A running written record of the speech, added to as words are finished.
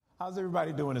How's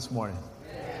everybody doing this morning?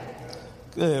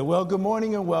 Good. Well, good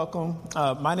morning and welcome.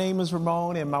 My name is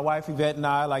Ramon, and my wife Yvette and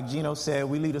I, like Gino said,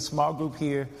 we lead a small group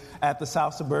here at the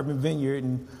South Suburban Vineyard,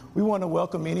 and we want to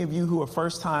welcome any of you who are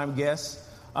first-time guests.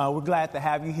 We're glad to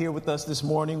have you here with us this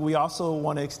morning. We also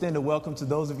want to extend a welcome to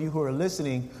those of you who are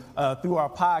listening through our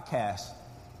podcast.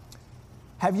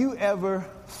 Have you ever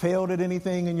failed at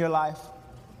anything in your life?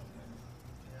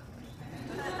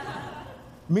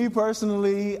 Me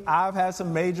personally, I've had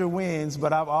some major wins,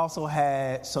 but I've also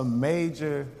had some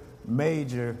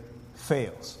major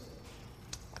fails.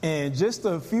 And just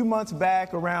a few months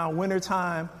back around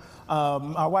wintertime,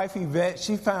 my wife Yvette,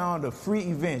 she found a free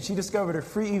event. She discovered a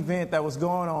free event that was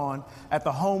going on at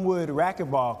the Homewood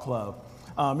Racquetball Club.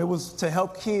 It was to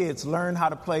help kids learn how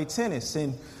to play tennis.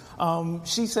 And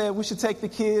she said we should take the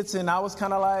kids, and I was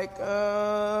kind of like,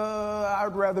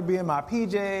 I'd rather be in my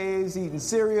PJs, eating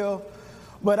cereal.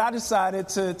 But I decided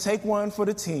to take one for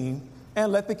the team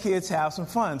and let the kids have some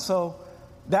fun. So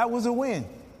that was a win.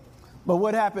 But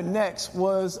what happened next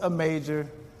was a major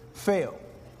fail.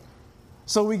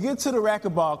 So we get to the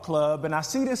racquetball club, and I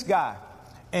see this guy.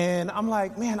 And I'm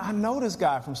like, man, I know this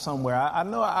guy from somewhere. I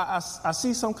know I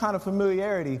see some kind of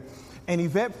familiarity. And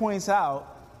Yvette points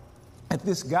out that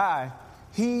this guy,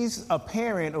 he's a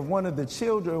parent of one of the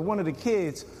children, one of the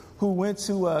kids who went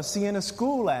to Siena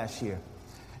School last year.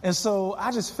 And so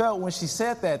I just felt when she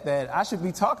said that I should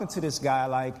be talking to this guy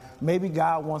like maybe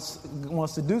God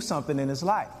wants to do something in his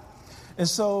life. And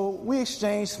so we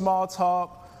exchanged small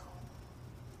talk,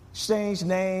 exchanged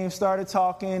names, started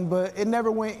talking, but it never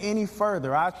went any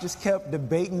further. I just kept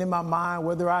debating in my mind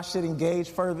whether I should engage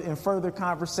further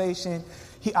conversation.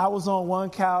 I was on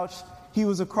one couch. He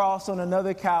was across on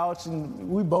another couch, and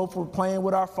we both were playing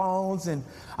with our phones. And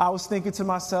I was thinking to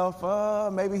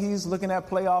myself, maybe he's looking at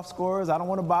playoff scores. I don't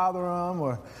want to bother him.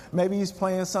 Or maybe he's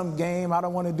playing some game. I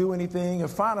don't want to do anything. And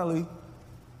finally,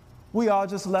 we all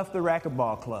just left the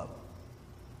racquetball club.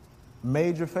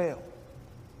 Major fail.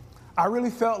 I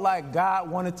really felt like God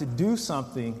wanted to do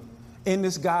something in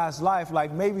this guy's life.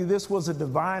 Like maybe this was a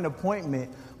divine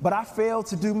appointment, but I failed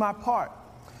to do my part.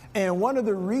 And one of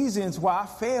the reasons why I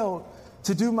failed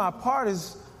to do my part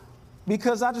is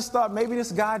because I just thought maybe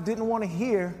this guy didn't want to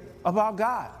hear about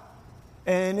God.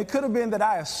 And it could have been that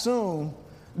I assumed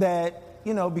that,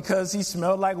 because he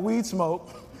smelled like weed smoke,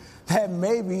 that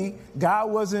maybe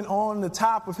God wasn't on the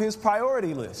top of his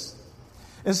priority list.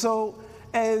 And so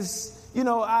as,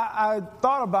 I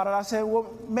thought about it, I said,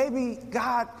 well, maybe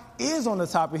God is on the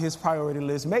top of his priority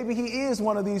list. Maybe he is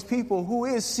one of these people who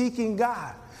is seeking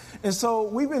God. And so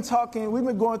we've been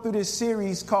going through this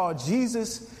series called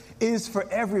Jesus is for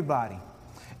Everybody.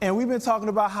 And we've been talking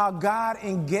about how God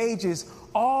engages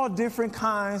all different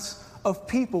kinds of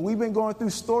people. We've been going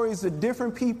through stories of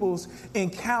different people's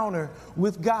encounter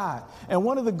with God. And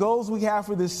one of the goals we have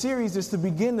for this series is to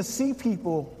begin to see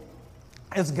people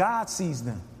as God sees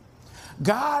them.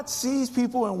 God sees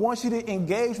people and wants you to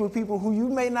engage with people who you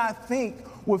may not think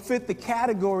would fit the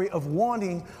category of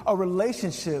wanting a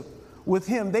relationship with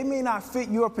him. They may not fit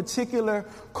your particular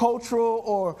cultural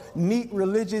or neat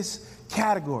religious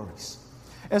categories.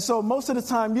 And so most of the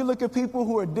time you look at people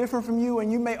who are different from you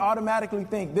and you may automatically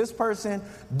think this person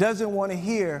doesn't want to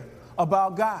hear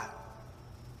about God.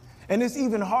 And it's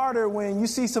even harder when you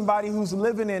see somebody who's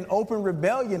living in open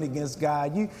rebellion against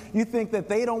God. You think that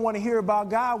they don't want to hear about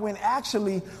God when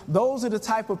actually those are the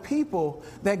type of people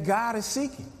that God is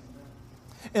seeking.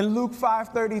 In Luke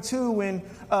 5:32, when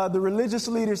the religious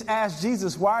leaders asked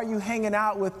Jesus, why are you hanging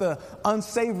out with the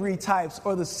unsavory types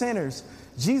or the sinners?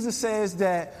 Jesus says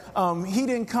that he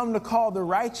didn't come to call the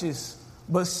righteous,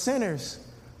 but sinners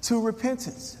to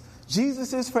repentance.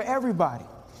 Jesus is for everybody.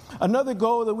 Another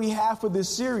goal that we have for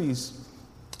this series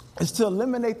is to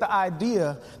eliminate the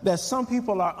idea that some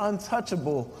people are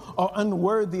untouchable or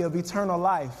unworthy of eternal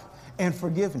life and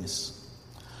forgiveness.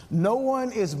 No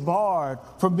one is barred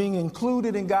from being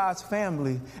included in God's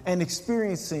family and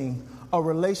experiencing a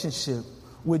relationship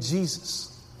with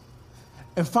Jesus.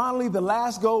 And finally, the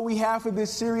last goal we have for this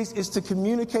series is to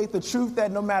communicate the truth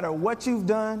that no matter what you've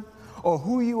done or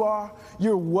who you are,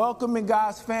 you're welcome in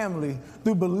God's family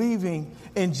through believing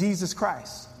in Jesus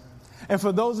Christ. And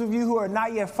for those of you who are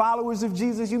not yet followers of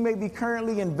Jesus, you may be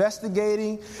currently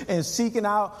investigating and seeking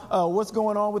out what's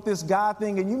going on with this God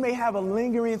thing. And you may have a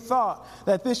lingering thought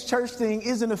that this church thing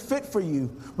isn't a fit for you.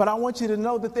 But I want you to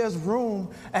know that there's room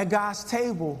at God's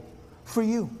table for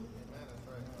you.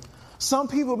 Some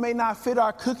people may not fit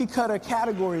our cookie cutter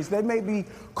categories. They may be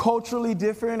culturally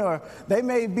different or they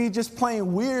may be just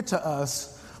plain weird to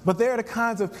us. but they're the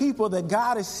kinds of people that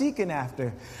God is seeking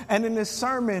after. And in this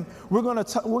sermon, we're going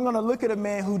to look at a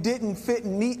man who didn't fit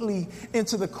neatly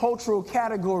into the cultural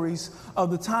categories of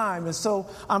the time. And so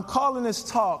I'm calling this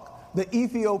talk the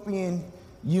Ethiopian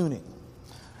eunuch.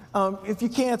 If you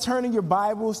can, turn in your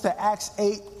Bibles to Acts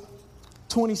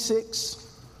 8:26.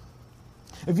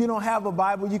 If you don't have a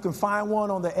Bible, you can find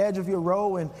one on the edge of your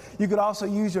row, and you could also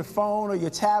use your phone or your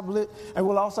tablet, and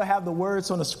we'll also have the words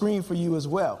on the screen for you as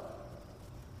well.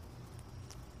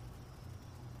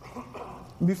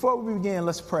 Before we begin,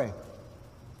 let's pray.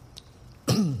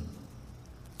 God,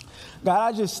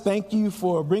 I just thank you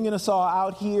for bringing us all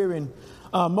out here, and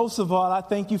most of all, I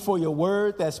thank you for your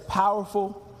word that's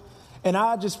powerful. And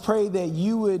I just pray that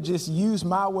you would just use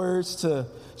my words to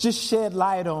just shed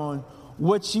light on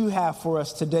what you have for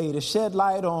us today, to shed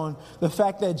light on the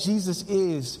fact that Jesus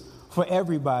is for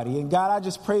everybody. And God, I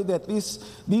just pray that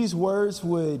these words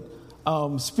would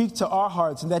speak to our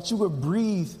hearts, and that you would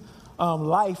breathe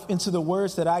life into the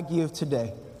words that I give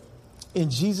today.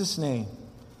 In Jesus' name,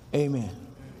 amen.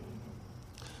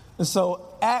 And so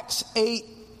Acts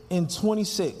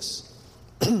 8:26,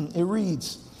 it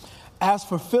reads, "As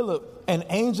for Philip, an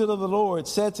angel of the Lord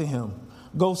said to him,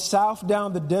 'Go south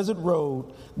down the desert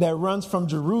road that runs from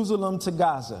Jerusalem to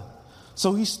Gaza.'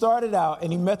 So he started out,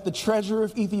 and he met the treasurer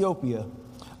of Ethiopia,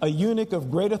 a eunuch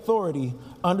of great authority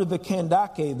under the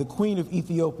Kandake, the queen of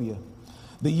Ethiopia.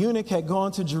 The eunuch had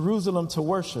gone to Jerusalem to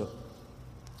worship,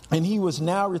 and he was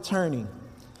now returning.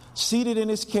 Seated in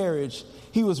his carriage,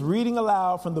 he was reading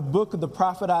aloud from the book of the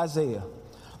prophet Isaiah.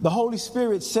 The Holy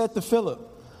Spirit said to Philip,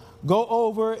 'Go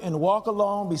over and walk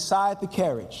along beside the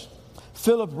carriage.'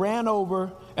 Philip ran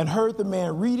over and heard the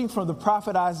man reading from the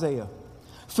prophet Isaiah.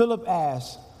 Philip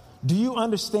asked, 'Do you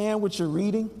understand what you're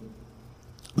reading?'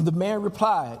 The man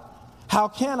replied, 'How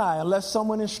can I unless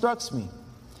someone instructs me?'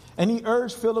 And he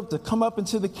urged Philip to come up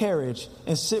into the carriage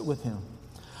and sit with him.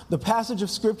 The passage of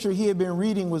scripture he had been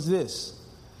reading was this: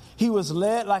 'He was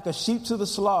led like a sheep to the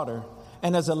slaughter,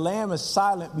 and as a lamb is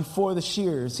silent before the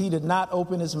shearers, he did not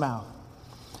open his mouth.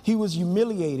 He was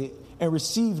humiliated and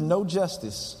received no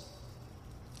justice.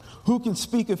 Who can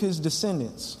speak of his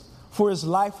descendants? For his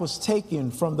life was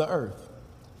taken from the earth.'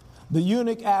 The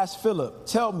eunuch asked Philip,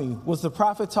 'Tell me, was the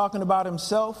prophet talking about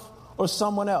himself or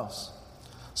someone else?'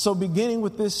 So beginning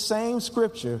with this same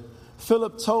scripture,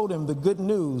 Philip told him the good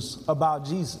news about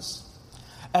Jesus.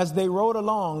 As they rode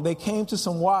along, they came to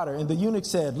some water, and the eunuch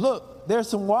said, 'Look, there's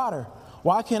some water.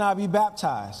 Why can't I be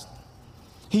baptized?'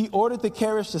 He ordered the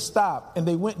carriage to stop, and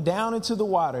they went down into the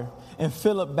water, and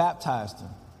Philip baptized him.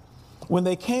 When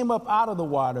they came up out of the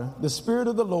water, the Spirit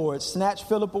of the Lord snatched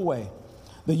Philip away.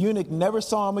 The eunuch never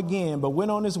saw him again, but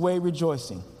went on his way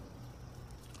rejoicing.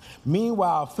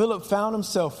 Meanwhile, Philip found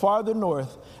himself farther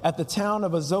north at the town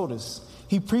of Azotus.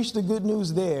 He preached the good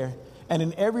news there and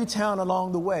in every town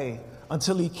along the way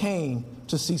until he came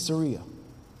to Caesarea."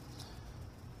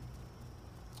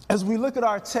 As we look at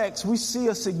our text, we see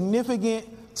a significant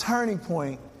turning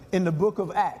point in the book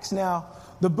of Acts. Now,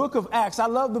 the book of Acts, I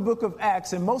love the book of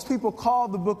Acts, and most people call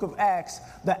the book of Acts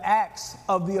the Acts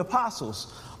of the Apostles.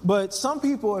 But some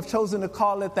people have chosen to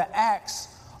call it the Acts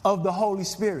of the Holy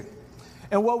Spirit.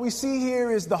 And what we see here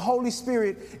is the Holy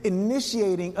Spirit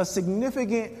initiating a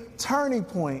significant turning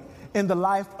point in the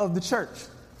life of the church.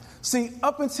 See,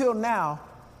 up until now,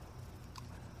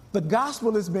 the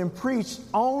gospel has been preached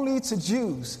only to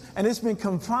Jews, and it's been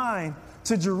confined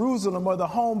to Jerusalem, or the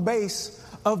home base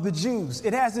of the Jews.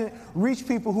 It hasn't reached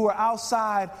people who are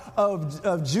outside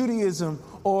of Judaism,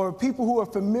 or people who are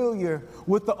familiar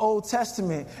with the Old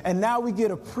Testament. And now we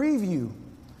get a preview,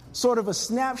 sort of a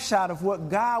snapshot of what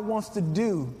God wants to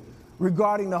do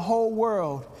regarding the whole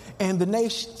world and the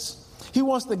nations. He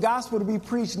wants the gospel to be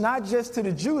preached not just to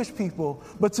the Jewish people,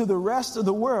 but to the rest of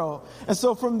the world. And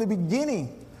so from the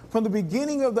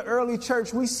beginning of the early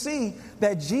church, we see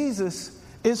that Jesus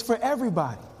is for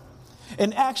everybody.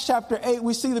 In Acts chapter 8,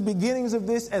 we see the beginnings of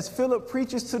this as Philip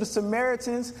preaches to the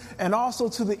Samaritans and also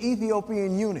to the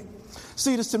Ethiopian eunuch.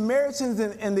 See, the Samaritans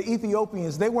and the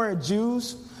Ethiopians, they weren't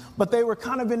Jews, but they were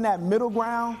kind of in that middle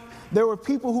ground. There were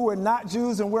people who were not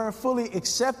Jews and weren't fully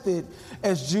accepted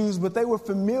as Jews, but they were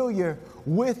familiar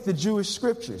with the Jewish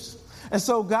scriptures. And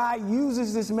so God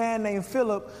uses this man named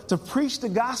Philip to preach the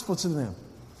gospel to them.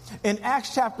 In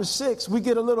Acts chapter 6, we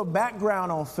get a little background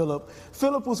on Philip.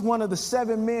 Philip was one of the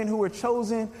 7 men who were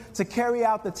chosen to carry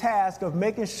out the task of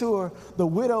making sure the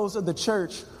widows of the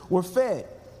church were fed.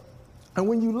 And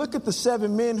when you look at the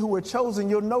 7 men who were chosen,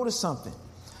 you'll notice something.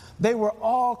 They were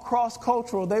all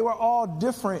cross-cultural. They were all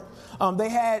different.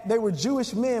 They were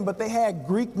Jewish men, but they had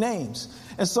Greek names.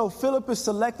 And so Philip is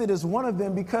selected as one of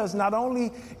them because not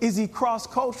only is he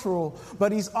cross-cultural,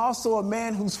 but he's also a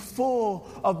man who's full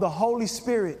of the Holy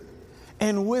Spirit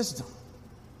and wisdom.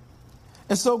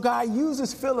 And so God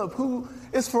uses Philip, who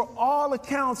is for all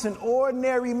accounts an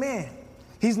ordinary man.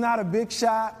 He's not a big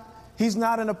shot. He's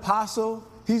not an apostle.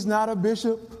 He's not a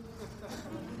bishop.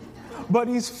 But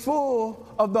he's full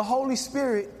of the Holy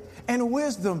Spirit and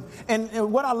wisdom.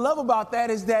 And what I love about that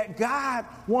is that God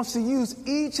wants to use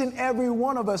each and every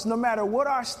one of us, no matter what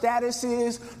our status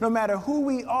is, no matter who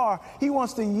we are. He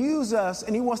wants to use us,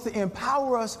 and he wants to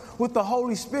empower us with the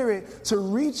Holy Spirit to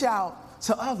reach out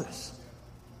to others.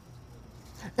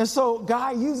 And so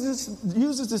God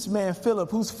uses this man, Philip,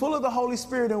 who's full of the Holy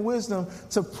Spirit and wisdom,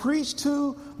 to preach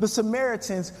to the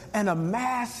Samaritans, and a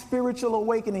mass spiritual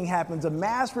awakening happens, a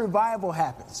mass revival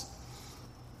happens.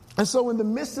 And so in the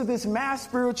midst of this mass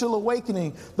spiritual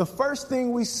awakening, the first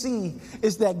thing we see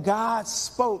is that God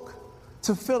spoke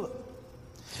to Philip.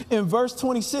 In verse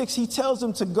 26, he tells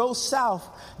him to go south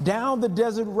down the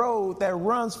desert road that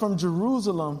runs from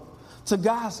Jerusalem to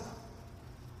Gaza.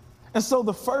 And so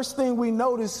the first thing we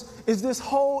notice is this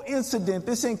whole incident,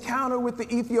 this encounter with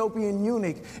the Ethiopian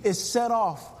eunuch, is set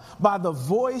off by the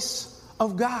voice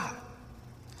of God.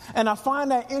 And I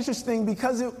find that interesting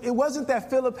because it wasn't that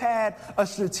Philip had a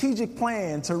strategic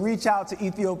plan to reach out to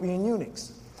Ethiopian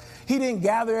eunuchs. He didn't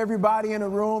gather everybody in a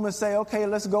room and say, okay,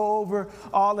 let's go over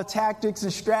all the tactics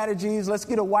and strategies. Let's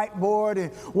get a whiteboard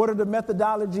and what are the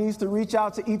methodologies to reach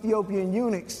out to Ethiopian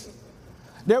eunuchs.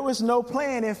 There was no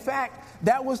plan. In fact,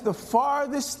 that was the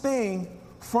farthest thing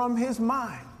from his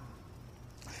mind.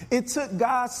 It took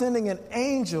God sending an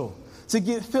angel to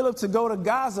get Philip to go to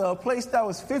Gaza, a place that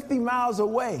was 50 miles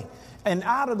away and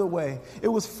out of the way. It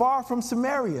was far from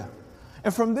Samaria.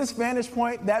 And from this vantage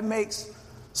point, that makes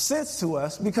sense to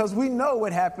us because we know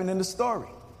what happened in the story.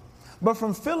 But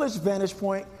from Philip's vantage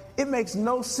point, it makes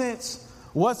no sense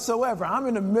whatsoever. I'm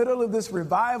in the middle of this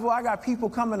revival. I got people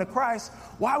coming to Christ.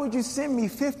 Why would you send me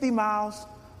 50 miles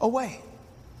away?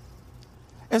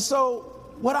 And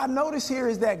so what I notice here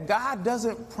is that God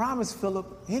doesn't promise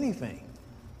Philip anything.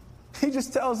 He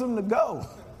just tells him to go.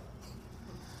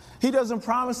 He doesn't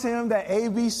promise him that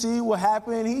ABC will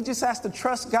happen. He just has to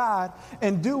trust God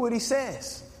and do what he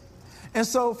says. And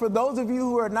so for those of you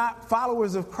who are not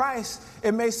followers of Christ,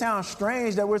 it may sound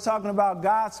strange that we're talking about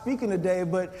God speaking today,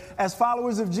 but as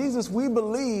followers of Jesus, we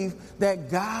believe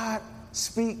that God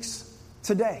speaks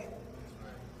today.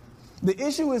 The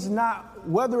issue is not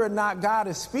whether or not God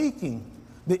is speaking.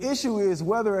 The issue is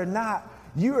whether or not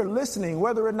you are listening,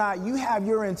 whether or not you have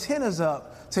your antennas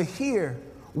up to hear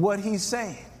what he's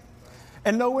saying.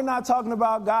 And no, we're not talking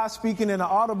about God speaking in an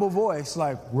audible voice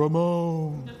like,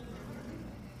 Ramon.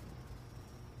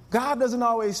 God doesn't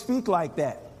always speak like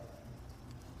that.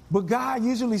 But God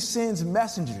usually sends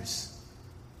messengers.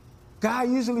 God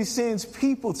usually sends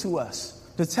people to us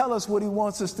to tell us what he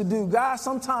wants us to do. God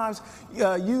sometimes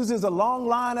uses a long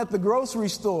line at the grocery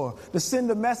store to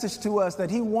send a message to us that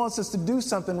he wants us to do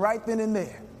something right then and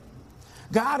there.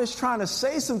 God is trying to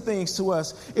say some things to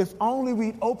us if only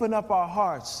we open up our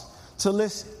hearts to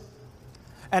listen.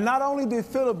 And not only did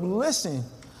Philip listen,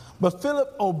 but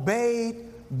Philip obeyed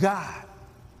God.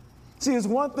 See, it's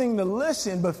one thing to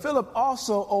listen, but Philip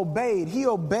also obeyed. He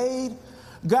obeyed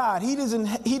God. He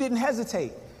didn't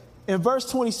hesitate. In verse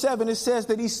 27, it says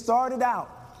that he started out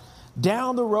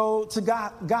down the road to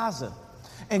Gaza.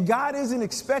 And God isn't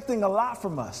expecting a lot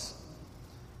from us.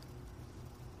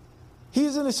 He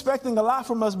isn't expecting a lot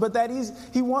from us, but that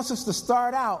he wants us to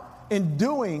start out in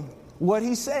doing what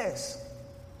he says.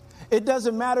 It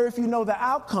doesn't matter if you know the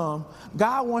outcome.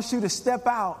 God wants you to step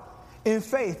out in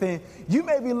faith. And you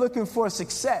may be looking for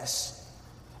success.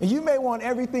 And you may want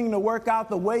everything to work out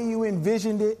the way you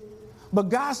envisioned it. But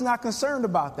God's not concerned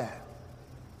about that.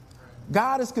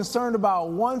 God is concerned about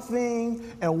one thing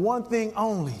and one thing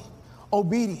only: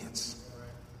 obedience.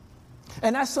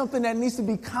 And that's something that needs to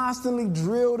be constantly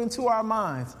drilled into our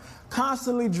minds.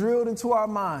 Constantly drilled into our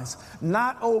minds.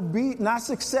 Not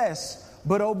success,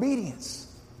 but obedience.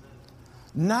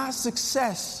 Not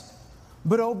success,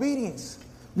 but obedience.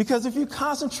 Because if you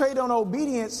concentrate on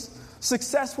obedience,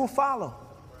 success will follow.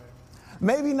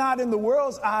 Maybe not in the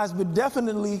world's eyes, but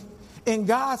definitely in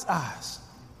God's eyes.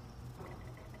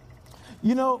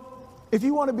 You know, if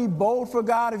you want to be bold for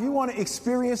God, if you want to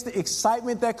experience the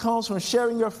excitement that comes from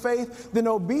sharing your faith, then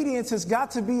obedience has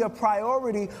got to be a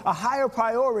priority, a higher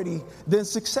priority than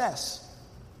success.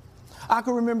 I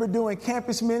can remember doing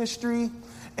campus ministry,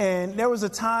 and there was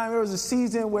a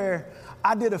season where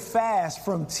I did a fast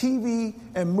from TV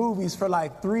and movies for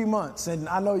like 3 months. And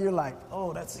I know you're like,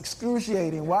 oh, that's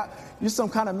excruciating. Why? You're some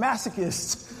kind of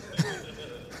masochist.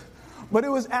 But it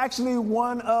was actually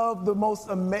one of the most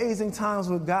amazing times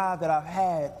with God that I've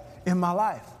had in my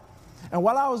life. And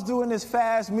while I was doing this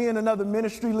fast, me and another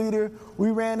ministry leader,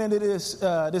 we ran into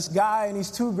this guy and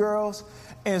these two girls.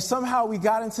 And somehow we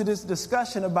got into this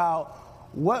discussion about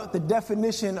what the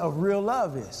definition of real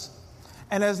love is.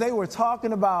 And as they were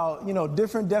talking about,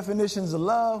 different definitions of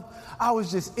love, I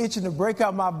was just itching to break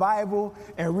out my Bible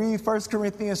and read 1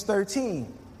 Corinthians 13,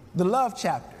 the love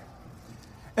chapter.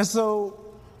 And so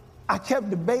I kept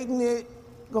debating it,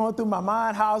 going through my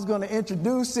mind how I was going to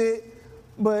introduce it.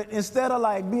 But instead of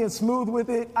like being smooth with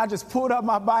it, I just pulled out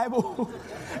my Bible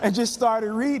and just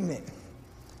started reading it.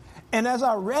 And as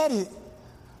I read it,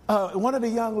 one of the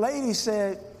young ladies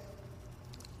said,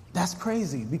 "That's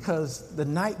crazy, because the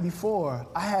night before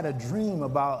I had a dream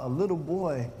about a little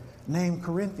boy named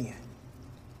Corinthian."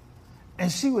 And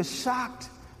she was shocked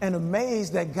and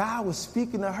amazed that God was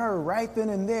speaking to her right then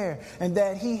and there, and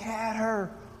that he had her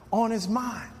on his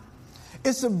mind.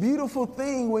 It's a beautiful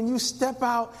thing when you step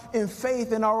out in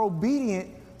faith and are obedient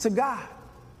to God.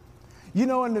 In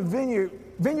the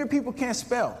vineyard people can't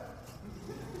spell.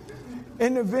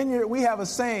 In the vineyard, we have a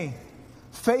saying,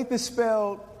 faith is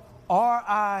spelled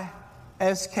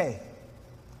R-I-S-K.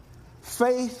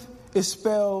 Faith is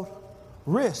spelled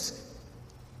risk.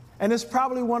 And it's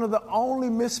probably one of the only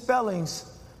misspellings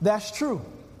that's true.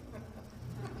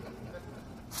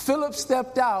 Philip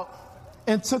stepped out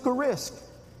and took a risk.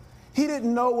 He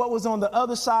didn't know what was on the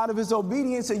other side of his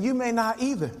obedience, and you may not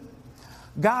either.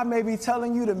 God may be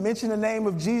telling you to mention the name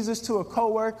of Jesus to a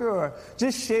coworker, or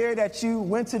just share that you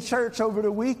went to church over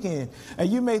the weekend. And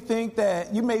you may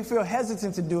feel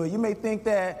hesitant to do it. You may think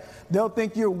that they'll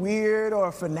think you're weird or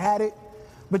a fanatic,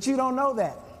 but you don't know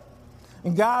that.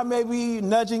 And God may be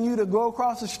nudging you to go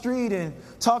across the street and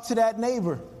talk to that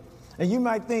neighbor. And you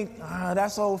might think,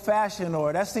 that's old-fashioned,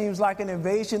 or that seems like an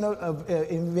invasion of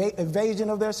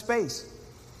their space.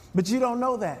 But you don't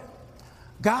know that.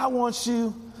 God wants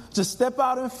you to step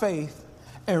out in faith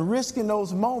and risk in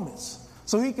those moments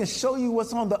so he can show you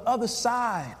what's on the other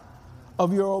side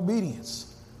of your obedience.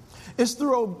 It's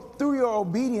through your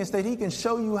obedience that he can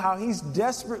show you how he's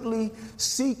desperately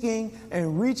seeking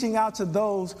and reaching out to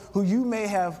those who you may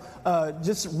have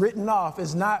just written off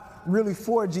as not really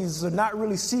for Jesus or not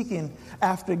really seeking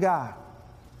after God.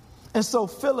 And so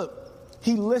Philip,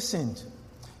 he listened,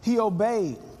 he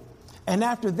obeyed. And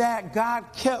after that, God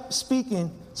kept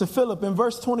speaking to Philip. In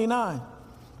verse 29,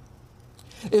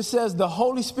 it says, the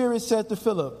Holy Spirit said to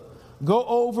Philip, go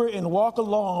over and walk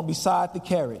along beside the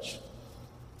carriage.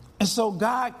 And so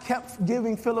God kept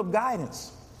giving Philip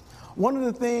guidance. One of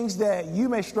the things that you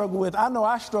may struggle with, I know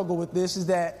I struggle with this, is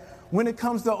that when it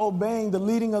comes to obeying the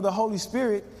leading of the Holy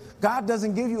Spirit, God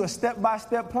doesn't give you a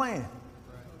step-by-step plan.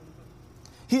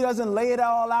 He doesn't lay it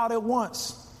all out at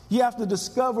once. You have to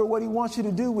discover what he wants you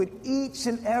to do with each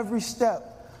and every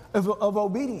step of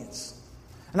obedience.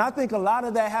 And I think a lot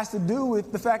of that has to do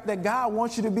with the fact that God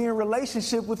wants you to be in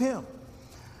relationship with him.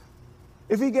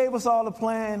 If he gave us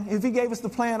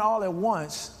the plan all at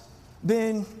once,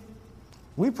 then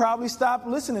we probably stop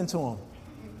listening to him.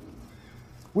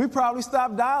 We probably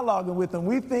stop dialoguing with him.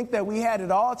 We think that we had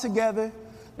it all together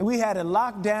and we had it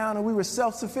locked down and we were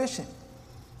self-sufficient.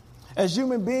 As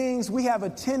human beings, we have a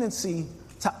tendency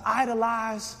to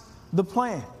idolize the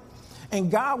plan. And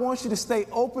God wants you to stay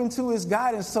open to his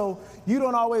guidance, so you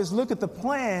don't always look at the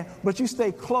plan, but you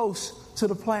stay close to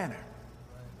the planner.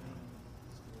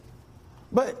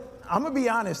 But I'm going to be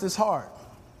honest, it's hard.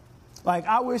 Like,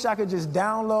 I wish I could just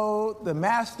download the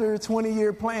master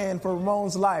 20-year plan for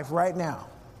Ramon's life right now.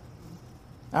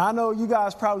 And I know you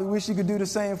guys probably wish you could do the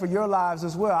same for your lives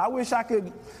as well. I wish I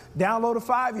could download a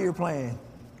 5-year plan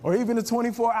or even a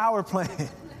 24-hour plan.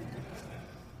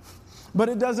 But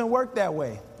it doesn't work that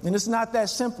way, and it's not that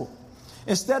simple.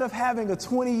 Instead of having a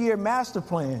 20-year master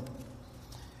plan,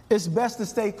 it's best to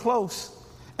stay close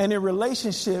and in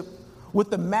relationship with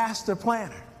the master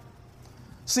planner.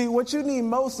 See, what you need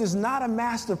most is not a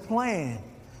master plan.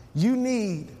 You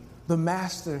need the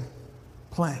master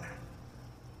planner.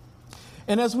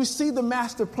 And as we see the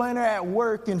master planner at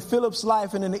work in Philip's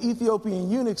life and in the Ethiopian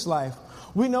eunuch's life,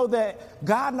 we know that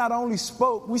God not only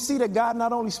spoke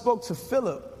to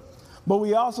Philip, but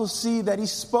we also see that he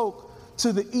spoke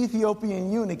to the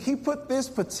Ethiopian eunuch. He put this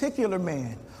particular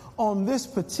man on this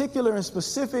particular and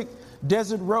specific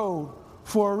desert road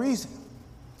for a reason.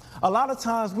 A lot of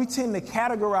times we tend to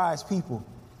categorize people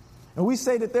and we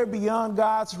say that they're beyond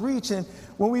God's reach. And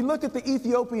when we look at the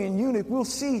Ethiopian eunuch, we'll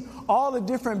see all the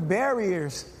different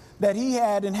barriers that he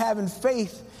had in having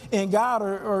faith in God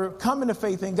or coming to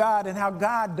faith in God, and how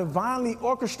God divinely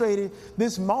orchestrated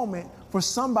this moment for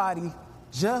somebody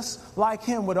just like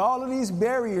him, with all of these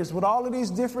barriers, with all of these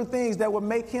different things that would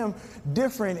make him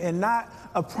different and not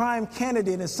a prime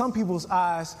candidate in some people's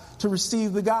eyes to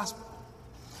receive the gospel.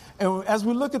 And as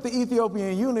we look at the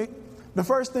Ethiopian eunuch, the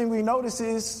first thing we notice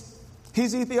is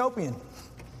he's Ethiopian.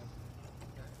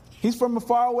 He's from a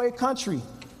faraway country.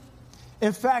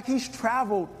 In fact, he's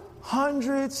traveled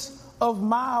hundreds of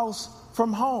miles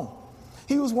from home.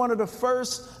 He was one of the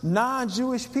first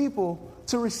non-Jewish people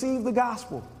to receive the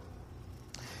gospel.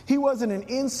 He wasn't an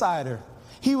insider.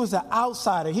 He was an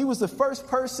outsider. He was the first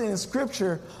person in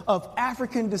Scripture of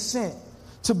African descent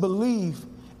to believe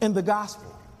in the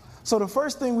gospel. So the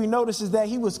first thing we notice is that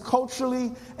he was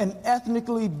culturally and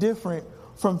ethnically different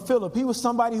from Philip. He was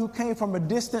somebody who came from a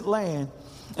distant land,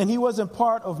 and he wasn't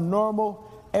part of normal,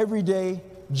 everyday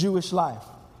Jewish life.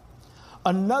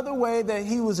 Another way that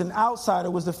he was an outsider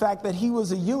was the fact that he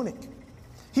was a eunuch.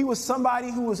 He was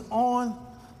somebody who was on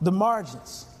the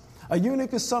margins. A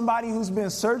eunuch is somebody who's been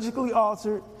surgically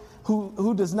altered,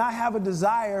 who does not have a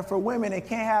desire for women and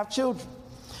can't have children.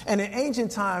 And in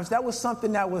ancient times, that was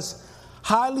something that was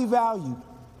highly valued.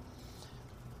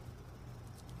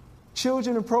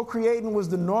 Children and procreating was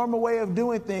the normal way of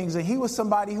doing things, and he was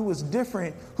somebody who was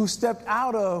different, who stepped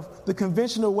out of the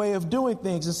conventional way of doing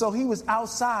things. And so he was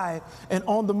outside and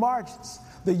on the margins.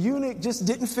 The eunuch just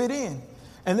didn't fit in.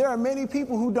 And there are many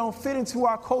people who don't fit into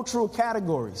our cultural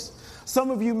categories.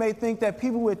 Some of you may think that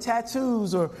people with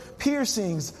tattoos or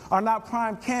piercings are not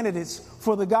prime candidates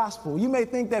for the gospel. You may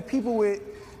think that people with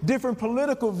different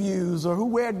political views or who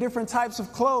wear different types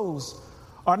of clothes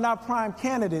are not prime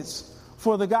candidates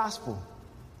for the gospel.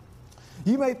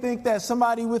 You may think that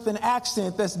somebody with an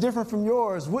accent that's different from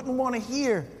yours wouldn't want to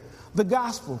hear the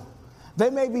gospel. They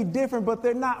may be different, but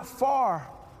they're not far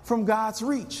from God's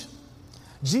reach.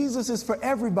 Jesus is for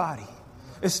everybody,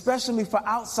 especially for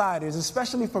outsiders,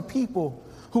 especially for people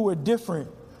who are different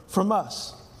from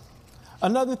us.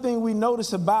 Another thing we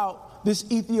notice about this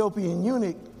Ethiopian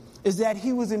eunuch is that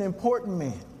he was an important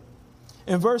man.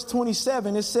 In verse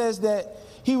 27, it says that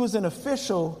he was an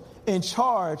official in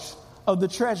charge of the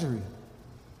treasury.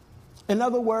 In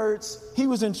other words, he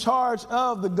was in charge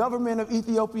of the government of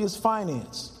Ethiopia's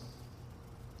finance.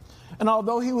 And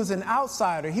although he was an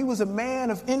outsider, he was a man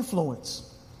of influence.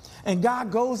 And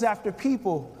God goes after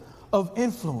people of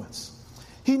influence.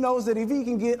 He knows that if he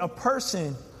can get a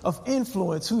person of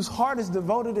influence whose heart is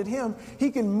devoted to him,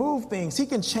 he can move things. He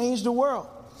can change the world.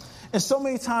 And so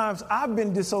many times I've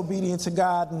been disobedient to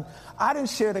God, and I didn't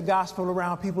share the gospel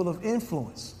around people of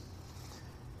influence.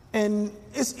 And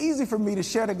it's easy for me to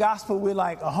share the gospel with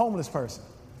like a homeless person.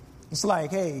 It's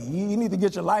like, hey, you need to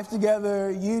get your life together.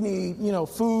 You need,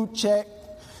 food, check,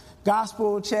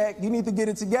 gospel, check. You need to get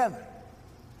it together.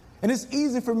 And it's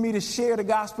easy for me to share the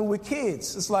gospel with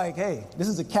kids. It's like, hey, this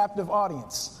is a captive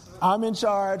audience. I'm in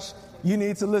charge. You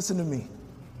need to listen to me.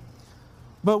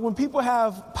 But when people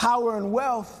have power and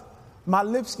wealth, my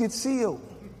lips get sealed.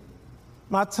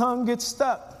 My tongue gets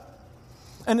stuck.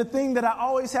 And the thing that I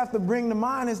always have to bring to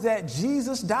mind is that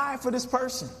Jesus died for this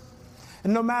person.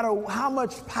 And no matter how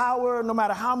much power, no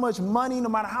matter how much money, no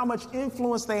matter how much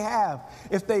influence they have,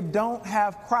 if they don't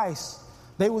have Christ,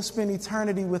 they will spend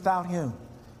eternity without him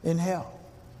in hell.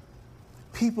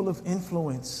 People of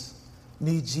influence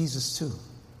need Jesus too.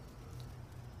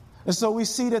 And so we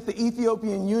see that the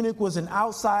Ethiopian eunuch was an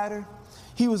outsider.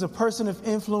 He was a person of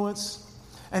influence,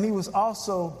 and he was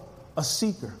also a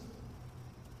seeker.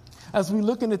 As we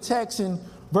look in the text in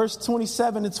verse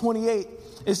 27 and 28,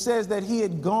 it says that he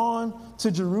had gone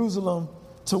to Jerusalem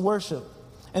to worship,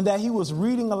 and that he was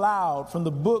reading aloud from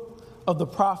the book of the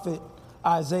prophet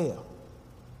Isaiah.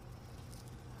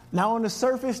 Now, on the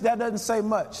surface, that doesn't say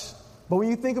much. But when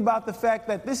you think about the fact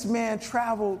that this man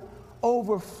traveled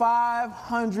over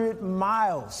 500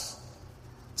 miles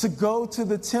to go to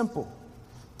the temple,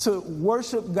 to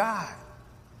worship God,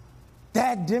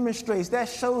 that demonstrates, that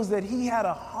shows that he had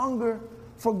a hunger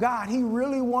for God. He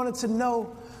really wanted to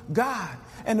know God.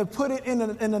 And to put it in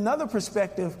another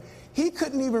perspective, he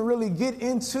couldn't even really get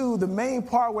into the main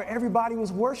part where everybody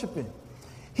was worshiping.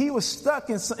 He was stuck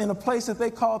in a place that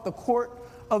they called the court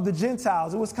of the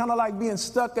Gentiles. It was kind of like being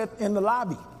stuck in the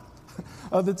lobby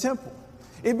of the temple.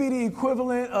 It'd be the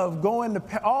equivalent of going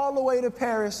all the way to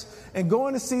Paris and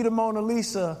going to see the Mona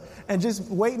Lisa and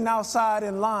just waiting outside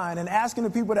in line and asking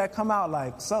the people that come out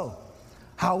like, so,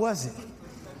 how was it?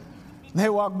 They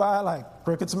walk by like,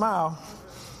 crooked smile.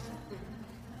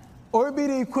 Or it'd be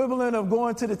the equivalent of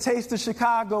going to the Taste of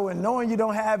Chicago and knowing you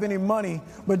don't have any money,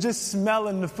 but just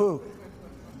smelling the food.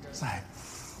 It's like,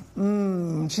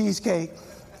 Cheesecake.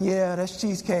 Yeah, that's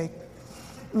cheesecake.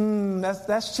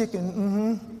 That's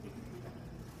chicken.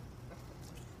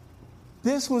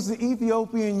 This was the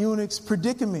Ethiopian eunuch's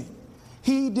predicament.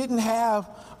 He didn't have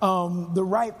the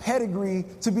right pedigree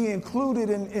to be included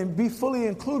and be fully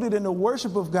included in the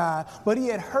worship of God, but he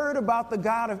had heard about the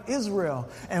God of Israel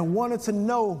and wanted to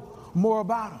know more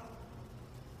about him.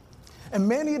 And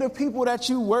many of the people that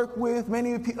you work with,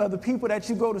 many of the people that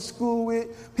you go to school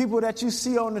with, people that you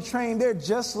see on the train, they're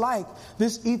just like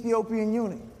this Ethiopian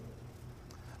eunuch.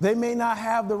 They may not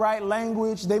have the right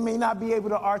language. They may not be able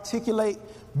to articulate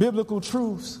biblical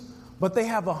truths, but they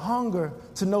have a hunger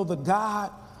to know the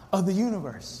God of the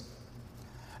universe.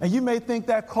 And you may think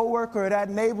that coworker or that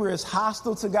neighbor is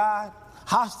hostile to God,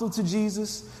 hostile to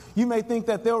Jesus. You may think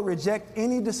that they'll reject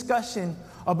any discussion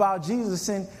about Jesus,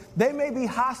 and they may be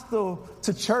hostile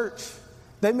to church.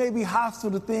 They may be hostile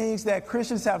to things that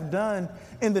Christians have done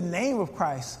in the name of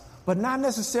Christ, but not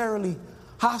necessarily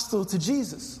hostile to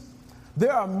Jesus.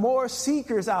 There are more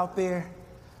seekers out there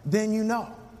than you know.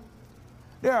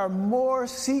 There are more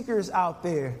seekers out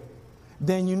there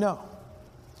than you know.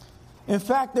 In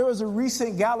fact, there was a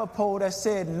recent Gallup poll that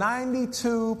said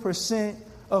 92%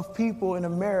 of people in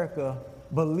America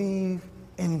believe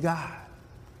in God.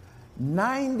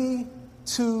 92%.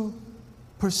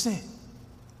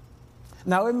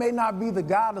 Now, it may not be the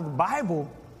God of the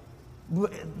Bible,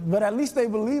 but at least they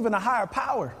believe in a higher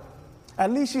power.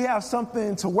 At least you have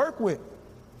something to work with.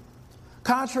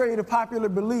 Contrary to popular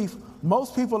belief,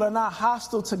 most people are not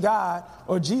hostile to God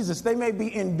or Jesus. They may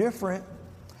be indifferent,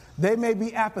 they may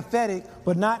be apathetic,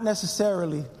 but not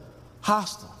necessarily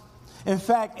hostile. In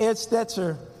fact, Ed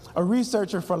Stetzer, a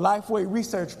researcher for Lifeway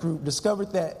Research Group,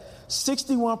 discovered that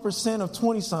 61% of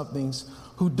 20-somethings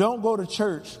who don't go to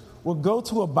church will go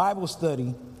to a Bible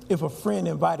study if a friend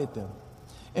invited them.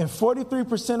 And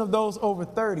 43% of those over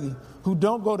 30 who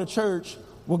don't go to church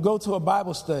will go to a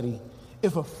Bible study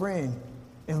if a friend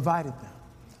invited them.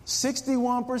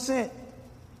 61%.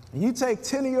 And you take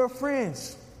 10 of your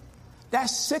friends,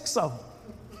 that's 6 of them.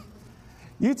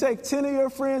 You take 10 of your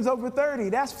friends over 30,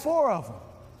 that's 4 of them.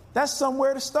 That's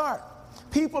somewhere to start.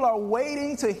 People are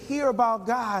waiting to hear about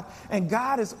God, and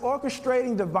God is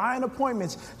orchestrating divine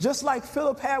appointments, just like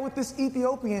Philip had with this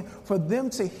Ethiopian, for them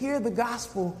to hear the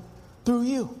gospel through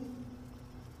you.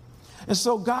 And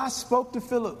so God spoke to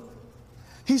Philip.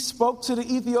 He spoke to the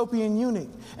Ethiopian eunuch.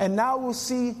 And now we'll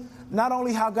see not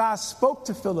only how God spoke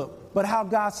to Philip, but how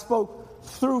God spoke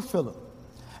through Philip.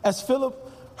 As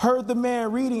Philip heard the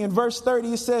man reading, in verse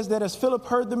 30, it says that as Philip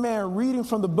heard the man reading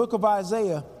from the book of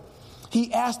Isaiah,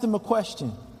 he asked him a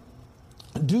question.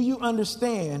 Do you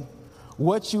understand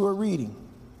what you are reading?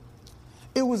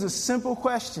 It was a simple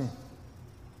question.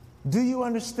 Do you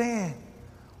understand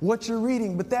what you're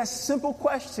reading? But that simple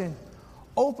question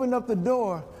opened up the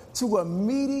door to a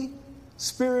meaty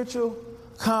spiritual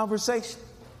conversation.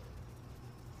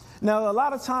 Now, a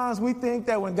lot of times we think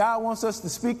that when God wants us to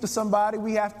speak to somebody,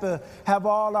 we have to have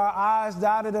all our I's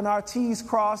dotted and our T's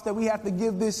crossed, that we have to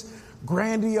give this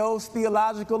grandiose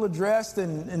theological address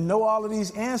and know all of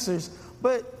these answers.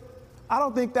 But I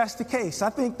don't think that's the case. I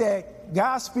think that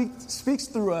God speaks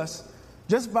through us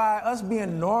just by us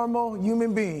being normal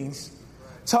human beings,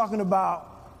 talking about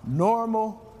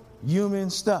normal human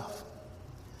stuff.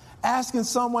 Asking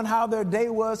someone how their day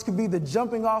was could be the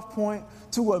jumping off point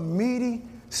to a meaty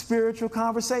spiritual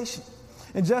conversation.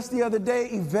 And just the other day,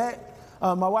 Yvette,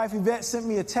 my wife Yvette, sent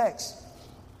me a text.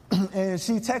 And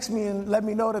she texted me and let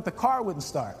me know that the car wouldn't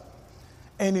start.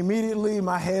 And immediately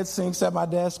my head sinks at my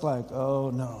desk like, oh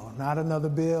no, not another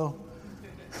bill.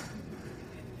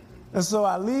 And so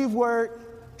I leave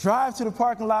work, drive to the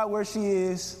parking lot where she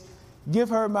is, give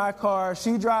her my car.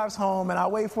 She drives home and I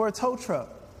wait for a tow truck.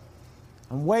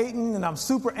 I'm waiting and I'm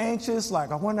super anxious.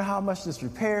 Like, I wonder how much this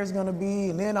repair is going to be.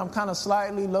 And then I'm kind of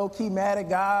slightly low-key mad at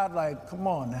God. Like, come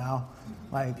on now.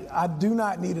 Like, I do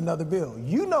not need another bill.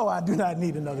 You know I do not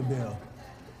need another bill.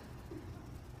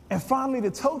 And finally,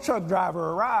 the tow truck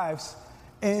driver arrives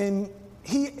and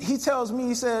he tells me,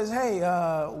 he says, hey,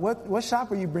 what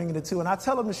shop are you bringing it to? And I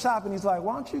tell him the shop and he's like,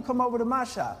 why don't you come over to my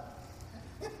shop?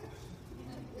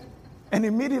 And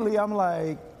immediately I'm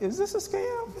like, is this a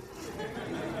scam?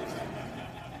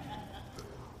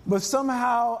 But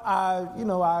somehow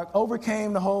I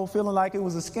overcame the whole feeling like it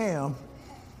was a scam.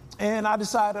 And I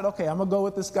decided, okay, I'm going to go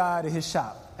with this guy to his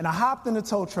shop. And I hopped in the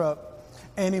tow truck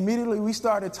and immediately we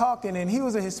started talking. And he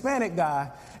was a Hispanic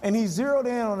guy. And he zeroed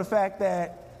in on the fact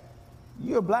that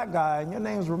you're a black guy and your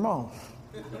name's Ramon.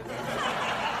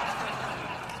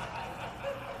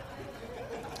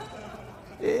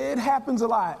 It happens a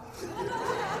lot.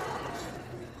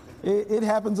 It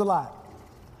happens a lot.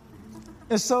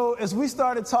 And so as we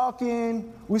started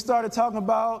talking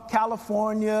about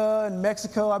California and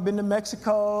Mexico. I've been to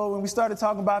Mexico, and we started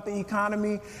talking about the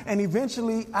economy. And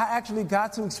eventually, I actually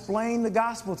got to explain the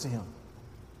gospel to him.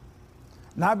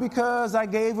 Not because I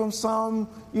gave him some,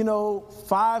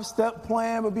 5-step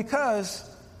plan, but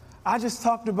because I just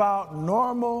talked about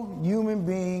normal human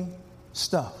being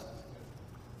stuff.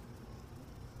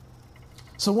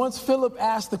 So once Philip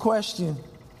asked the question,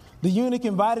 the eunuch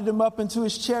invited him up into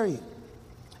his chariot.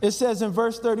 It says in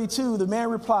verse 32, the man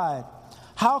replied,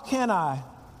 How can I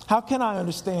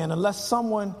understand unless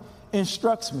someone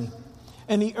instructs me?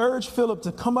 And he urged Philip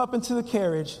to come up into the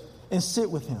carriage and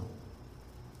sit with him.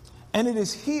 And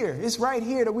it's right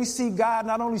here that we see God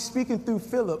not only speaking through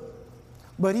Philip,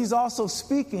 but he's also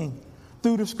speaking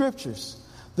through the scriptures.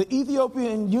 The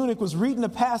Ethiopian eunuch was reading a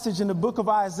passage in the book of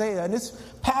Isaiah, and this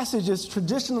passage has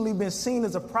traditionally been seen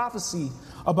as a prophecy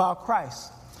about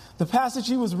Christ. The passage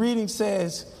he was reading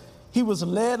says, He was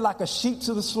led like a sheep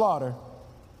to the slaughter,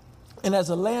 and as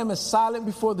a lamb is silent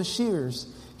before the shearers,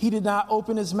 he did not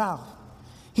open his mouth.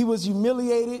 He was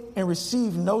humiliated and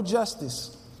received no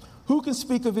justice. Who can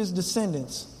speak of his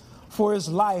descendants? For his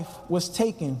life was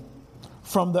taken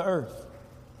from the earth.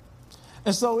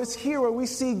 And so it's here where we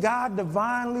see God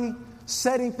divinely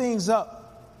setting things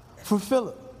up for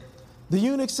Philip. The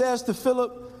eunuch says to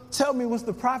Philip, Tell me, was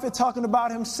the prophet talking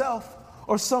about himself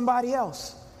or somebody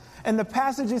else? And the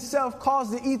passage itself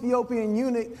caused the Ethiopian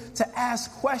eunuch to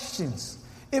ask questions.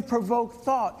 It provoked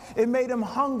thought. It made him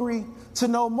hungry to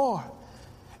know more.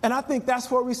 And I think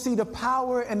that's where we see the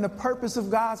power and the purpose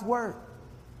of God's word.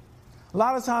 A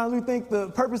lot of times we think the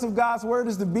purpose of God's word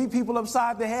is to beat people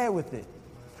upside the head with it,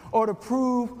 or to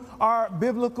prove our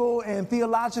biblical and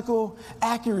theological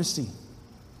accuracy.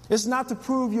 It's not to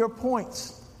prove your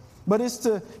points, but it's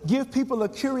to give people a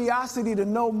curiosity to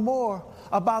know more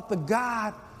about the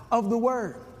God of the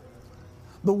Word.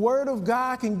 The Word of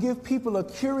God can give people a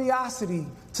curiosity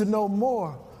to know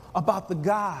more about the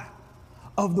God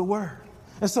of the Word.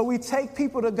 And so we take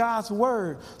people to God's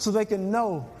Word so they can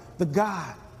know the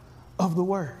God of the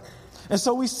Word. And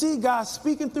so we see God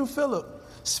speaking through Philip,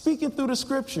 speaking through the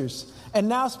scriptures. And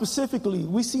now specifically,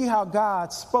 we see how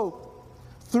God spoke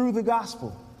through the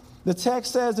gospel. The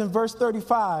text says in verse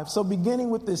 35, so beginning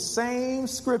with this same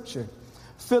scripture,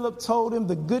 Philip told him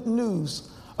the good news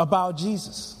about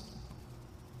Jesus.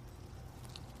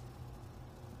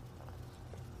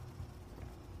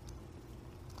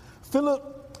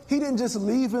 Philip, he didn't just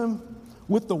leave him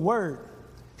with the word.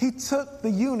 He took the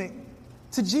eunuch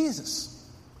to Jesus.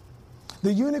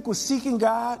 The eunuch was seeking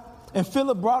God, and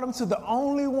Philip brought him to the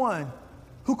only one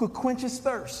who could quench his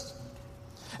thirst.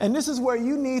 And this is where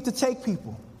you need to take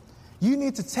people. You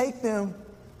need to take them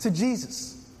to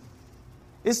Jesus.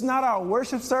 It's not our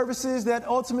worship services that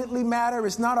ultimately matter.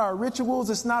 It's not our rituals.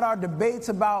 It's not our debates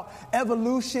about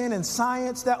evolution and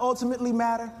science that ultimately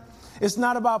matter. It's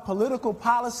not about political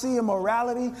policy and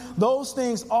morality. Those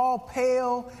things all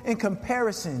pale in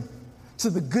comparison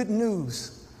to the good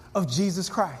news of Jesus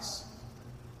Christ.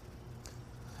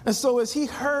 And so as he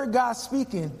heard God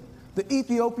speaking, the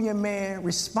Ethiopian man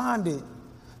responded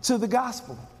to the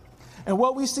gospel. And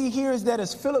what we see here is that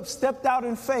as Philip stepped out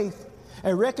in faith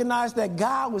and recognized that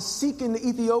God was seeking the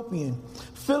Ethiopian,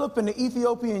 Philip and the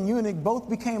Ethiopian eunuch both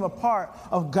became a part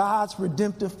of God's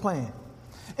redemptive plan.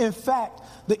 In fact,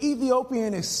 the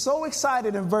Ethiopian is so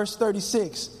excited in verse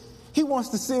 36, he wants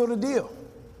to seal the deal.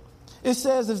 It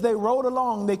says, as they rode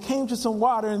along, they came to some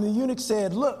water, and the eunuch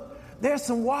said, Look, there's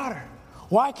some water.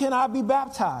 Why can't I be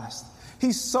baptized?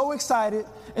 He's so excited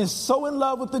and so in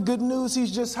love with the good news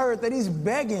he's just heard that he's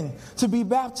begging to be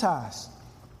baptized.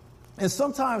 And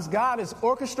sometimes God has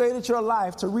orchestrated your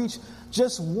life to reach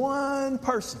just one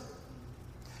person.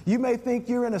 You may think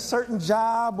you're in a certain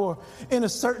job or in a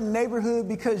certain neighborhood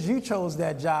because you chose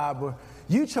that job or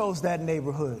you chose that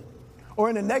neighborhood. Or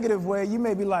in a negative way, you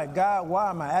may be like, God, why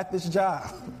am I at this job?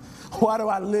 Why do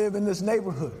I live in this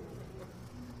neighborhood?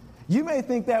 You may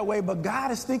think that way, but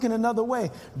God is thinking another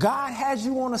way. God has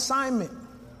you on assignment.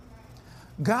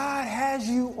 God has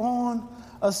you on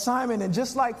assignment. And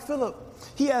just like Philip,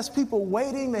 he has people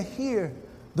waiting to hear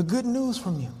the good news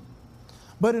from you.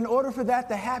 But in order for that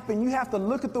to happen, you have to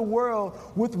look at the world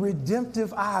with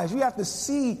redemptive eyes. You have to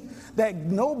see that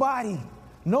nobody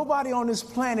on this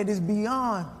planet is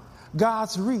beyond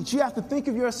God's reach. You have to think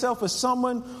of yourself as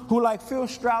someone who, like Phil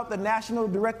Strout, the national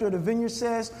director of the Vineyard,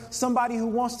 says, somebody who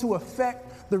wants to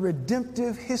affect the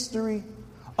redemptive history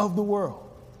of the world.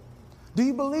 Do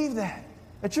you believe that?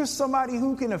 That you're somebody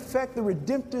who can affect the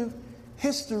redemptive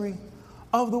history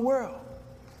of the world?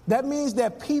 That means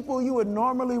that people you would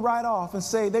normally write off and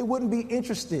say they wouldn't be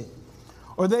interested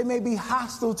or they may be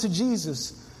hostile to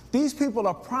Jesus. These people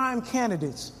are prime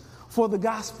candidates for the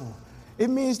gospel.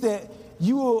 It means that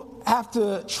you will have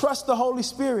to trust the Holy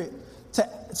Spirit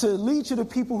to lead you to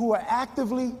people who are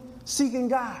actively seeking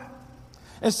God.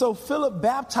 And so Philip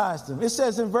baptized them. It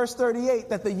says in verse 38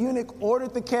 that the eunuch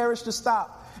ordered the carriage to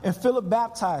stop, and Philip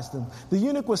baptized them. The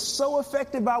eunuch was so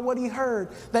affected by what he heard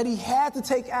that he had to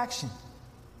take action.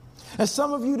 And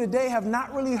some of you today have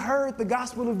not really heard the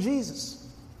gospel of Jesus.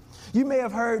 You may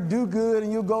have heard do good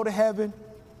and you'll go to heaven.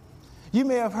 You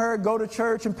may have heard go to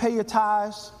church and pay your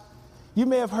tithes. You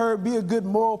may have heard be a good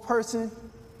moral person,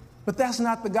 but that's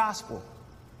not the gospel.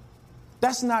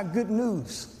 That's not good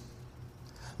news.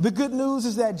 The good news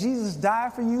is that Jesus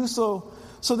died for you so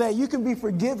that you can be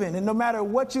forgiven. And no matter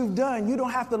what you've done, you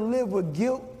don't have to live with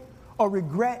guilt or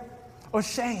regret or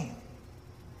shame.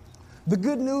 The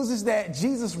good news is that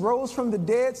Jesus rose from the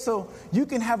dead so you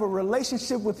can have a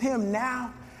relationship with him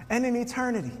now and in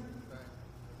eternity.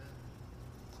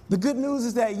 The good news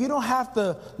is that you don't have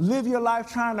to live your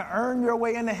life trying to earn your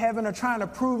way into heaven or trying to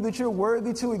prove that you're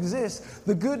worthy to exist.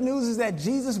 The good news is that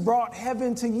Jesus brought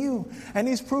heaven to you, and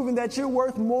he's proven that you're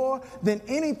worth more than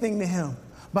anything to him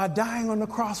by dying on the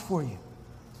cross for you.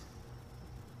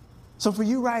 So for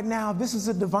you right now, this is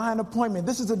a divine appointment.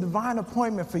 This is a divine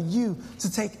appointment for you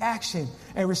to take action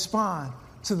and respond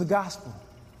to the gospel.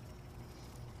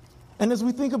 And as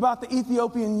we think about the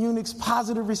Ethiopian eunuch's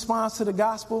positive response to the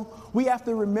gospel, we have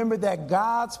to remember that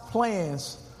God's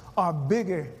plans are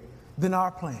bigger than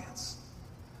our plans.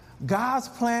 God's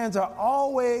plans are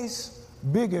always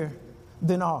bigger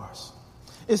than ours.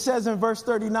 It says in verse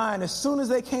 39, as soon as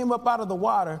they came up out of the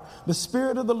water, the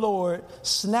Spirit of the Lord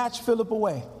snatched Philip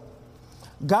away.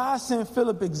 God sent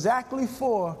Philip exactly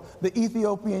for the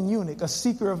Ethiopian eunuch, a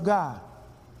seeker of God.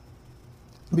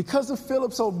 Because of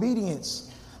Philip's obedience,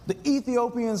 the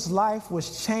Ethiopian's life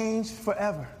was changed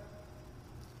forever.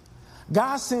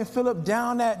 God sent Philip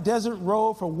down that desert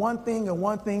road for one thing and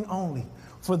one thing only,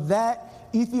 for that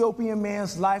Ethiopian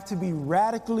man's life to be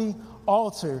radically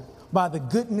altered by the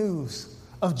good news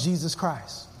of Jesus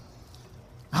Christ.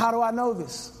 How do I know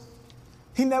this?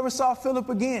 He never saw Philip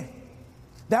again.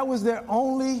 That was their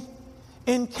only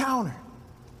encounter.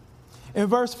 In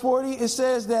verse 40, it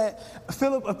says that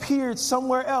Philip appeared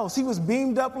somewhere else. He was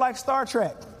beamed up like Star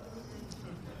Trek.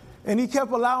 And he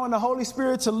kept allowing the Holy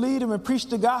Spirit to lead him and preach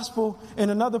the gospel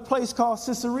in another place called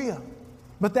Caesarea.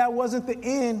 But that wasn't the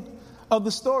end of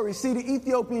the story. See, the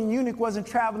Ethiopian eunuch wasn't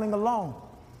traveling alone.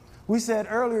 We said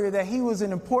earlier that he was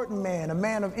an important man, a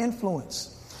man of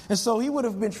influence. And so he would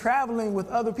have been traveling with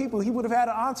other people. He would have had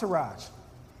an entourage.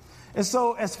 And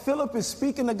so as Philip is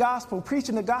speaking the gospel,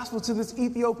 preaching the gospel to this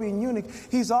Ethiopian eunuch,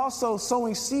 he's also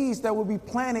sowing seeds that will be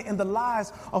planted in the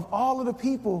lives of all of the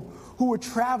people who were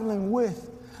traveling with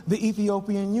the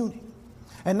Ethiopian eunuch.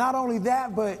 And not only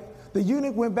that, but the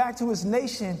eunuch went back to his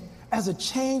nation as a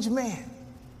changed man.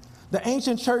 The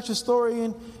ancient church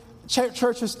historian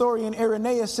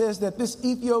Irenaeus says that this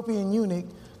Ethiopian eunuch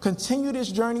continued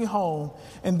his journey home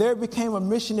and there became a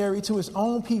missionary to his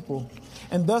own people,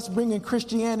 and thus bringing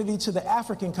Christianity to the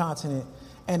African continent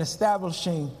and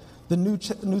establishing the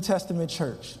New Testament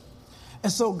church.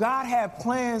 And so God had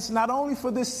plans not only for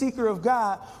this seeker of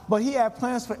God, but he had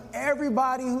plans for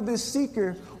everybody who this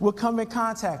seeker would come in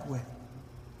contact with.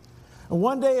 And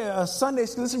one day,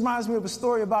 this reminds me of a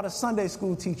story about a Sunday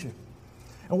school teacher.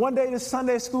 And one day, this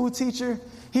Sunday school teacher,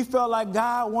 he felt like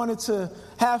God wanted to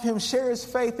have him share his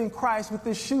faith in Christ with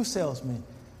this shoe salesman.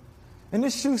 And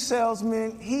this shoe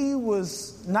salesman, he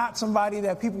was not somebody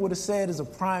that people would have said is a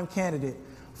prime candidate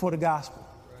for the gospel.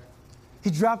 He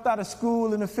dropped out of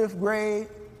school in the 5th grade.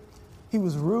 He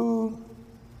was rude.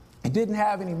 He didn't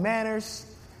have any manners.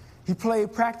 He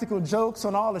played practical jokes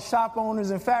on all the shop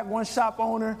owners. In fact, one shop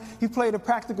owner, he played a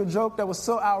practical joke that was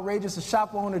so outrageous, the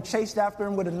shop owner chased after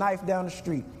him with a knife down the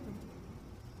street.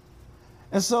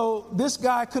 And so this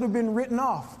guy could have been written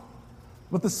off,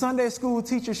 but the Sunday school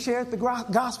teacher shared the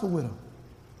gospel with him.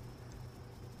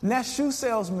 And that shoe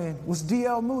salesman was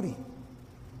D.L. Moody.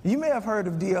 You may have heard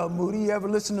of D.L. Moody. You ever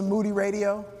listen to Moody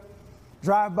Radio?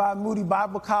 Drive by Moody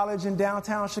Bible College in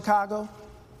downtown Chicago.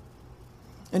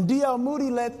 And D.L.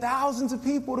 Moody led thousands of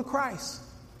people to Christ.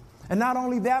 And not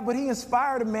only that, but he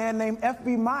inspired a man named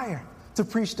F.B. Meyer to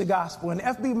preach the gospel. And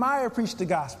F.B. Meyer preached the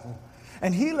gospel.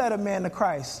 And he led a man to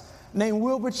Christ named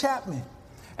Wilbur Chapman.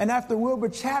 And after Wilbur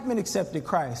Chapman accepted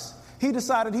Christ, he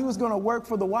decided he was going to work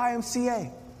for the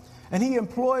YMCA. And he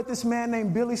employed this man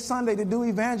named Billy Sunday to do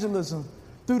evangelism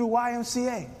through the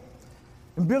YMCA.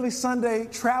 And Billy Sunday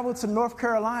traveled to North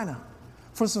Carolina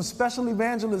for some special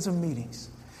evangelism meetings.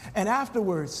 And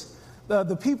afterwards,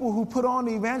 the people who put on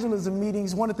the evangelism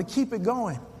meetings wanted to keep it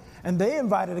going. And they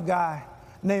invited a guy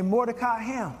named Mordecai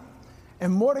Ham.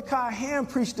 And Mordecai Ham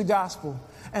preached the gospel.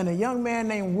 And a young man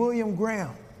named William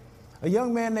Graham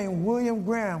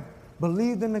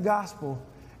believed in the gospel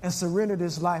and surrendered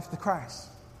his life to Christ.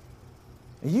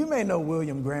 And you may know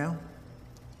William Graham,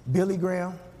 Billy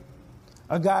Graham,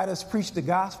 a guy that's preached the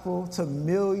gospel to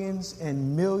millions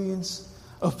and millions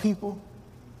of people.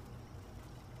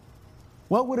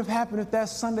 What would have happened if that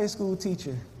Sunday school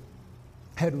teacher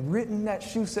had written that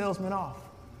shoe salesman off?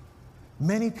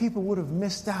 Many people would have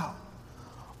missed out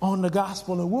on the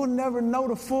gospel, and we'll never know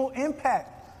the full impact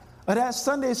of that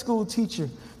Sunday school teacher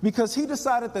because he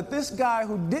decided that this guy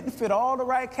who didn't fit all the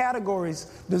right categories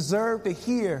deserved to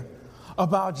hear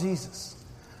about Jesus.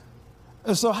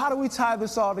 And so how do we tie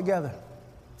this all together?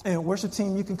 And worship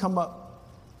team, you can come up.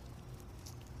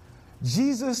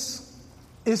 Jesus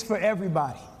is for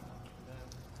everybody.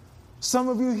 Some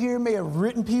of you here may have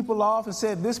written people off and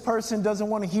said, this person doesn't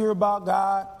want to hear about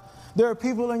God. There are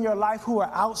people in your life who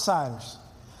are outsiders.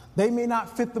 They may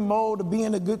not fit the mold of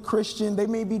being a good Christian. They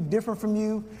may be different from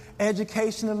you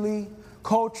educationally,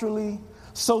 culturally,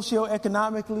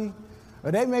 socioeconomically,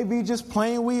 or they may be just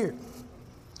plain weird.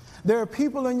 There are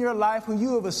people in your life who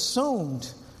you have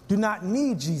assumed do not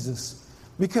need Jesus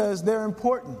because they're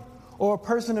important or a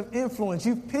person of influence.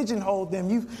 You've pigeonholed them.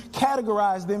 You've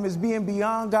categorized them as being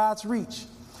beyond God's reach.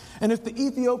 And if the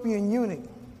Ethiopian eunuch,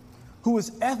 who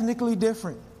was ethnically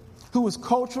different, who was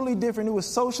culturally different, who was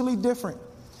socially different,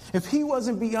 if he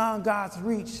wasn't beyond God's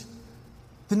reach,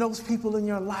 then those people in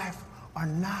your life are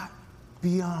not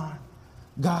beyond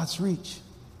God's reach.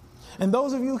 And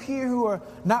those of you here who are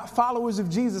not followers of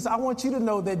Jesus, I want you to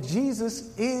know that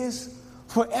Jesus is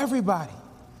for everybody.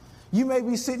 You may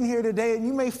be sitting here today and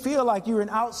you may feel like you're an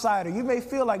outsider. You may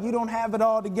feel like you don't have it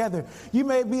all together. You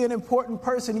may be an important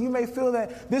person. You may feel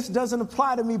that this doesn't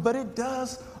apply to me, but it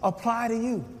does apply to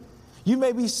you. You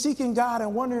may be seeking God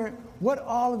and wondering what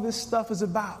all of this stuff is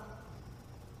about.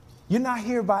 You're not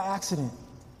here by accident.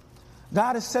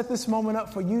 God has set this moment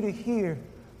up for you to hear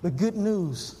the good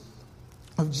news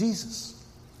of Jesus.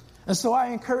 And so I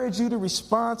encourage you to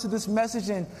respond to this message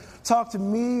and talk to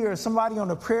me or somebody on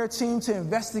the prayer team to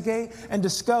investigate and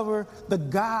discover the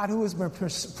God who has been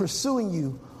pursuing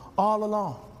you all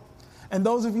along. And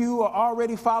those of you who are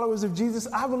already followers of Jesus,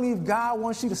 I believe God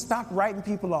wants you to stop writing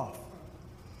people off.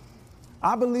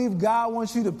 I believe God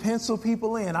wants you to pencil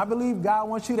people in. I believe God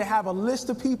wants you to have a list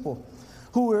of people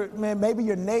who are maybe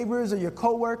your neighbors or your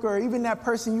coworker or even that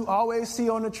person you always see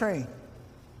on the train.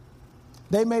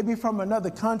 They may be from another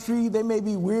country. They may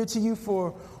be weird to you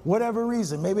for whatever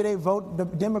reason. Maybe they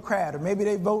vote Democrat or maybe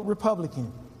they vote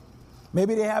Republican.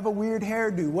 Maybe they have a weird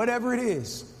hairdo, whatever it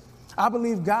is. I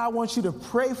believe God wants you to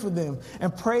pray for them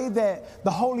and pray that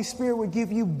the Holy Spirit would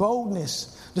give you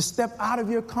boldness to step out of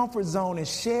your comfort zone and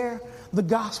share the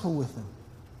gospel with them.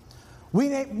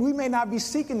 We may not be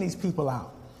seeking these people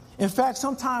out. In fact,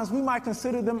 sometimes we might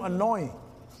consider them annoying.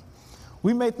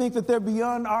 We may think that they're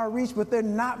beyond our reach, but they're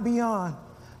not beyond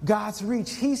God's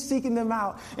reach. He's seeking them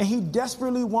out, and he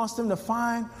desperately wants them to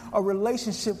find a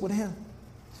relationship with him.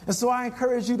 And so I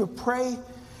encourage you to pray,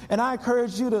 and I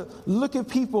encourage you to look at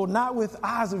people not with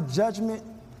eyes of judgment,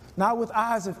 not with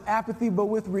eyes of apathy, but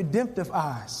with redemptive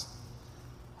eyes.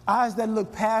 Eyes that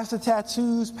look past the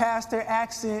tattoos, past their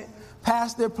accent,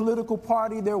 past their political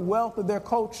party, their wealth, or their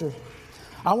culture.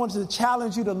 I want to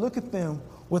challenge you to look at them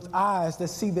with eyes that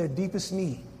see their deepest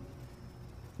need.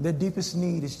 Their deepest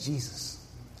need is Jesus.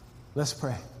 Let's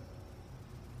pray.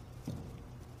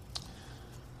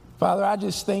 Father, I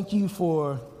just thank you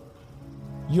for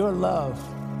your love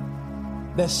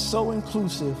that's so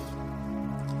inclusive,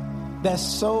 that's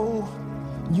so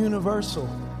universal.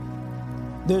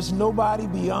 There's nobody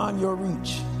beyond your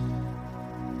reach.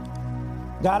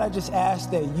 God, I just ask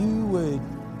that you would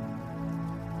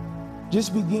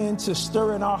just begin to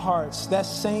stir in our hearts that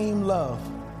same love,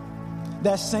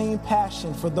 that same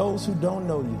passion for those who don't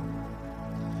know you.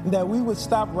 And that we would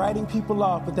stop writing people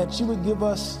off, but that you would give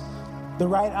us the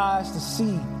right eyes to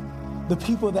see the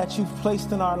people that you've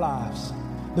placed in our lives,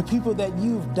 the people that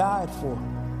you've died for,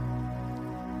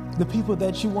 the people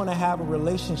that you want to have a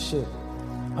relationship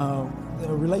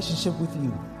with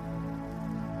you.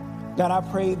 God, I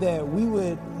pray that we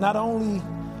would not only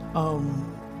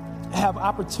have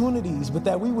opportunities, but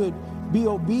that we would be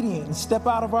obedient and step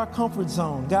out of our comfort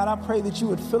zone. God, I pray that you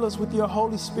would fill us with your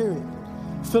Holy Spirit.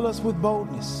 Fill us with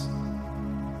boldness.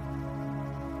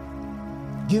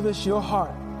 Give us your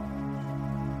heart.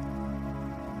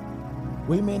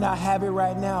 We may not have it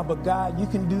right now, but God, you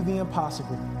can do the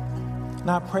impossible. And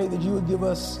I pray that you would give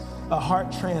us a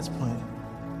heart transplant.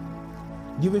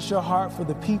 Give us your heart for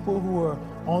the people who are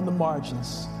on the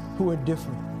margins, who are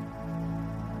different.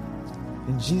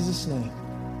 In Jesus' name,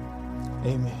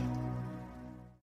 amen.